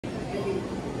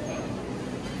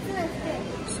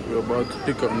We're about to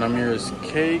pick up Namir's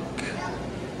cake.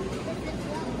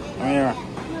 Namir.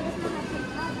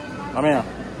 Namir.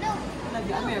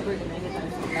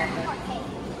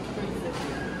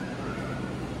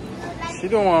 She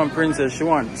don't want princess, she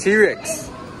wants T-Rex.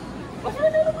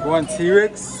 You want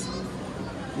T-Rex?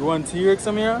 You want T-Rex,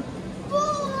 Amira? You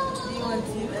want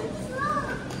T-Rex?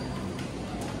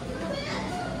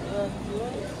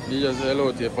 You just say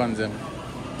hello to your fans, them.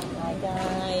 Hi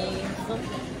guys.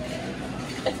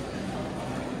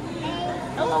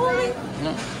 Hello.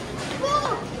 No.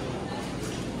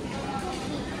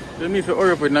 They need to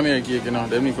Oreo with Namir cake, you know.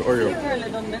 They need to Oreo.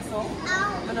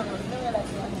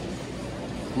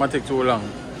 It might take too long.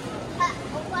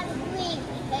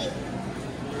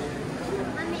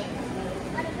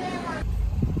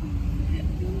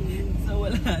 So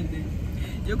what happened?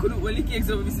 You couldn't really cake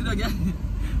so we sit again.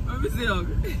 What we say? You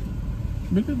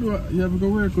have to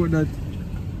work out that.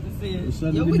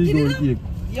 You're wicked, cake.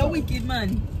 You're wicked,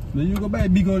 man. Then you go buy a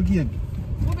big old cake.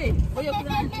 What you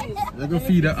You go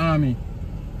feed the army.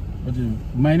 What you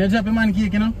mind a Jappy man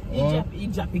cake, you know? He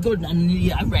Jappy good and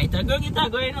yeah, right. I go get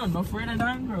that going on, no further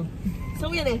than bro. So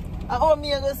where they? Oh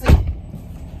me I go see.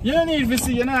 You don't need to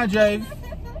see, you not drive.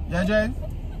 You drive?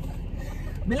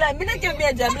 Me not give me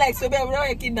a job like so baby why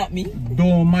you kidnap me?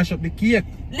 Don't mash up the cake.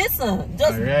 Listen,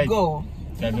 just go.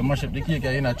 Yeah, don't mash up the cake,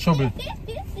 you're in a trouble.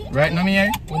 Right now, me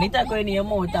when it go in your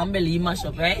mouth and belly, you mash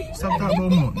up, right? Stop talking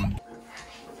about mouth, man.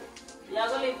 Yeah,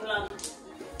 go live long.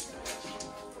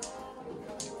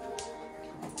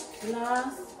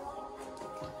 Last.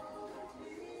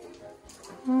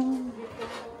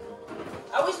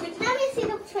 I wish me. Let me see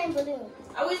the train balloon.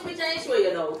 I wish me to show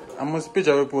you though. I must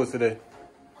picture we post today.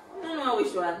 No,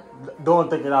 which one? Don't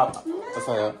take it up. That's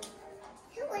all right.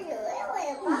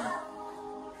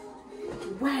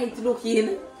 Wait, look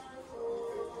in.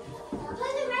 Put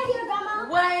it right here, Grandma.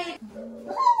 Wait.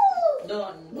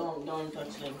 Don't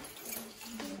touch them.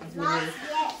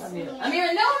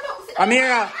 Amira, no.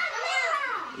 Amira!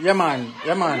 Yeah, man.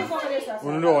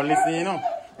 We don't listen, you know.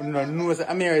 We don't know that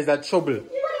Amira is that trouble.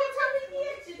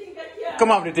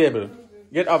 Come off the table.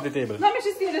 Get off the table. Let me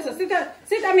just see this.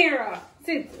 Sit, Amira.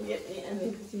 Sit.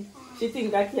 She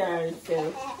thinks I can't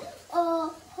herself.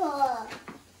 Oh.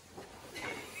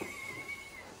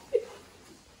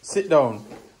 Sit down.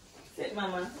 Sit,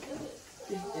 Mama.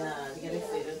 Good job. You gotta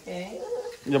sit, okay?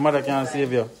 Your mother can't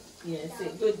save you. Yeah,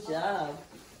 sit. Good job.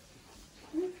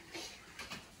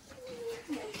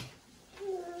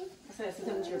 Sit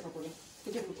on the chair properly.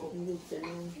 Good job.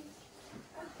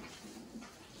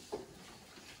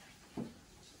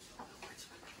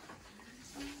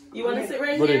 You want to sit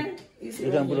right Goody. here? You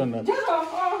can put on that.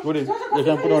 Goody. You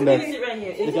can put on that. Sit right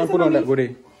here. You can put on that,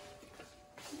 Goody.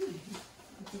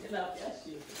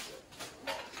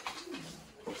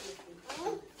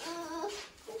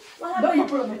 Don't you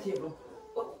put on the table?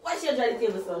 What's your dry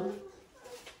table, son?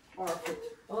 Our foot.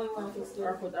 Oh, you want to fix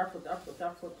Our foot.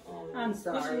 I'm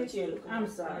sorry. I'm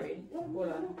sorry. Hold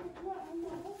on.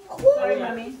 Sorry,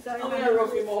 mommy. Sorry, I'm going to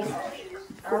rough him over.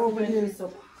 Our open this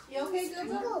up. You okay,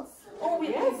 Jojo? Oh, we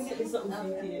have to get something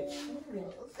to eat.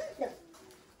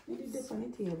 You did this on the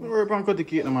table. We're going to cut the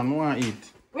cake, man. I want to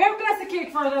eat. We have a glass of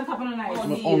cake further on top of the knife.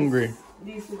 I'm hungry.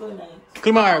 These are good nice.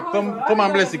 Clamar, come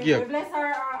and bless the We cake. bless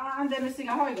her and then we sing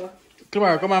a how you go.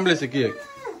 Clamar, come and bless the cake.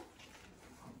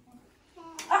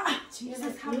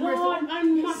 Jesus, have Lord, mercy.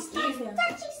 I'm not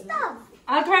touchy stuff.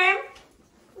 I'll cry.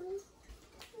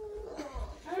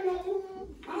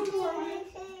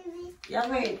 Yeah,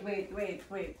 Wait.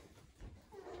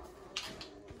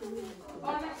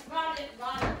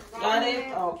 got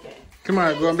it? Okay. Come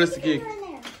on, go and bless the cake.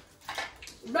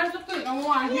 Bless the cake. I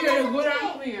want to hear it good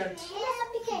and clear.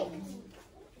 Happy cake.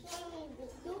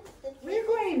 Where you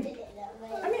going?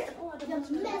 I mean, what's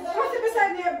it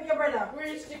beside your brother? Where are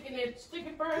you sticking it? Stick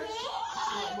it first.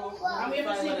 I'm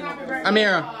able to sing happy birthday.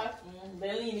 Amira,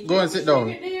 go and sit down.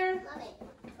 Stick it there.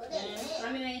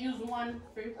 And then use one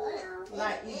for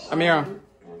like. Amira.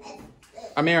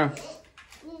 Amira,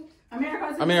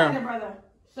 what's it beside your brother?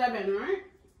 7, right?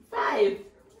 5.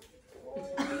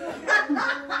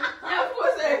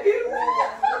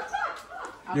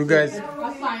 You guys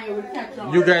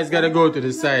gotta go to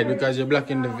the side because you're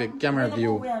blocking the camera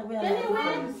view.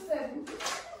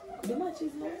 The match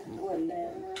is not one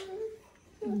there.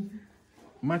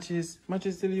 Matches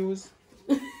still use?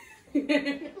 Whoa,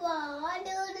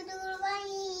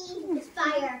 it's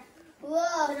fire.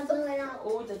 Whoa, I'm blowing out.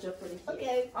 Oh, that's your pretty.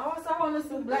 Okay. Oh, so I want to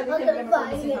see black. I'm gonna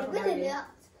it.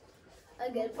 I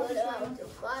gotta put it out to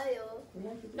fire.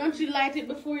 Don't you light it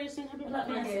before you sing happy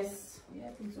birthday? Yes. Yeah,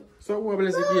 I think so. So what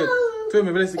bless the cake? Tell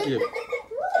me bless the cake.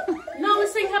 No, we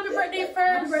sing happy birthday. birthday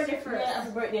first. Yeah,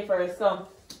 happy birthday first. So,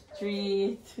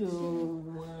 3, 2,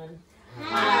 1.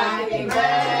 Happy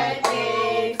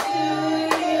birthday to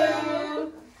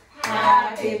you.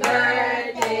 Happy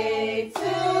birthday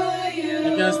to you.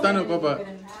 You can stand up, Papa.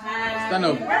 Stand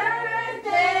up. Happy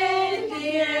birthday,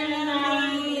 dear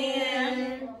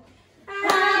Namir.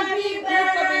 Happy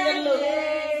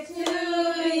birthday to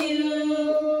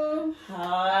you.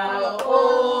 How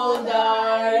old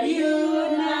are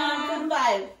you now?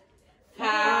 5.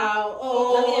 How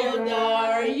old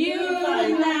are you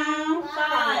now?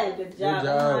 5. Good job. Good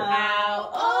job. How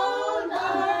old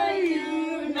are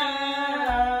you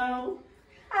now?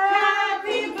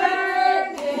 Happy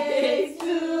birthday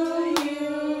to you.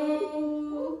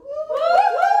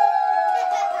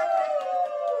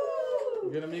 You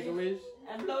gonna make a wish?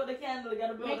 And blow the candle. You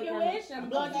gotta blow Make the a candle. wish and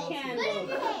blow the candle.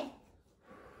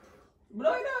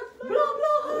 Blow it out. Blow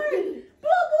hard.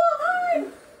 Blow hard.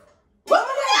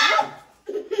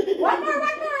 One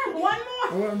more.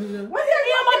 What happened to you? What's your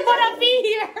name? I'm gonna be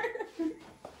here.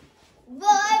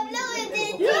 Boy, blow it.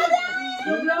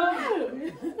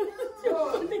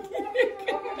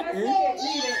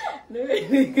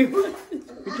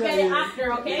 Okay,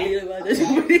 after, okay?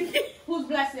 Who's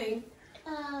blessing?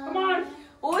 Come on.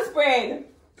 Who's praying?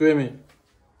 Twimmy.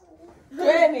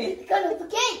 Granny.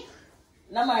 Okay.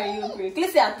 Namir, you pray.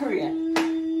 Clissy, pray.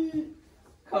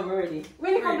 Come ready.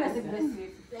 When you come bless it.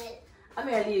 I'm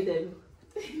gonna leave them.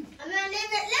 I'm gonna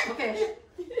leave it. Look. Okay.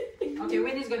 Okay,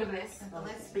 Wendy's gonna bless.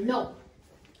 No.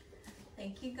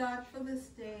 Thank you, God, for this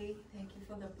day. Thank you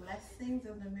for the blessings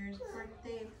of Namir's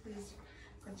birthday. Please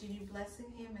continue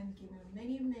blessing him and give him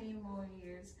many, many more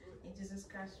years. In Jesus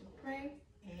Christ we pray.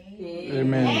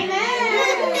 Amen. Amen.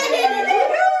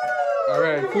 All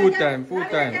right, food time.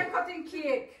 They're cutting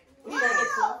cake. We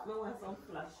want some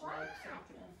flashlight.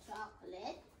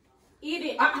 Chocolate. Eat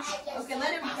it. Okay,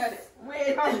 let him cut it.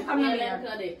 Wait. Come Yeah, here.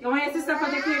 cut it. You want your sister cut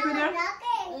the cake with her?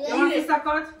 Okay. You want sister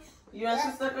cut? You and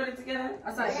sister cut it together?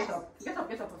 Aside, get up. Get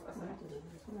up. Aside.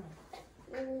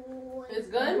 It's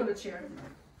Pull good? the chair.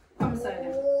 Come inside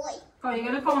there. Boy. Come, you're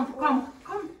gonna come.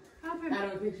 Help him. I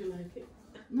don't think you like it.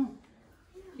 No.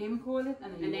 Him hold it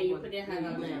and And then you put your hand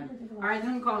on there. Alright,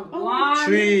 then count. 1.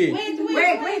 3. Wait.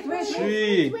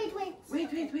 3.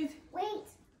 Wait.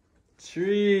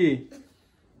 3.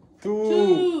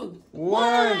 2.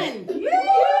 1.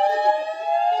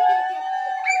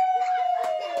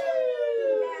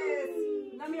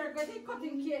 Namir, get it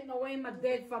cutting cake now when I'm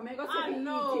dead for me. Go sit and eat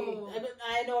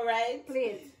I know, right? it.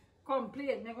 Plate. Come,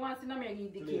 plate. I want to see Namir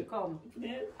eat the cake. Come.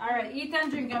 Alright, eat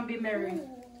and drink and be merry.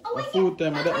 The food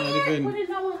time, I don't know the thing. Put it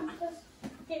on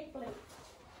cake plate.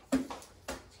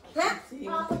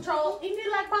 Paw Patrol. Is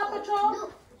it like Paw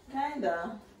Patrol?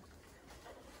 Kinda.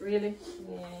 Really?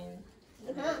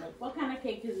 Yeah. What kind of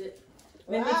cake is it?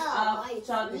 We mix up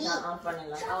chocolate and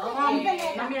vanilla.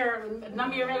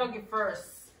 Namir, I'll give first.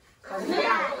 I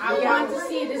want to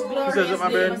see this He glorious says, my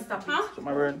day. burn. Huh?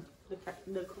 My burn.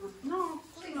 No,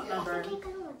 it's not that burn.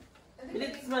 We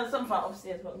did smell something from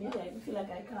upstairs, but maybe I feel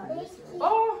like I can't.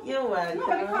 Oh, You're welcome.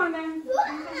 nobody can then.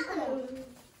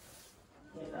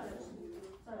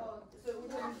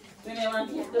 When I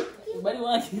want cake, nobody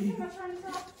wants cake.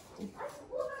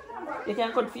 You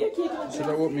can cut for your cake. Should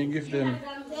I open me and give them?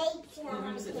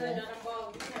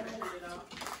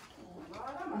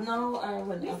 No, I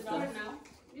will after.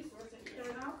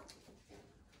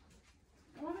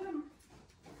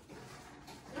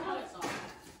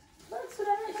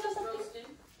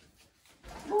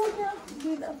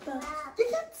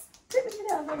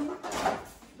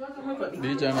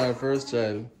 These are my first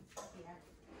child.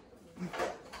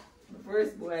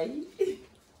 First boy.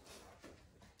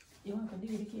 You want to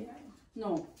do the cake?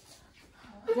 No.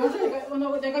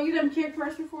 They're gonna give them cake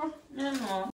first before? No.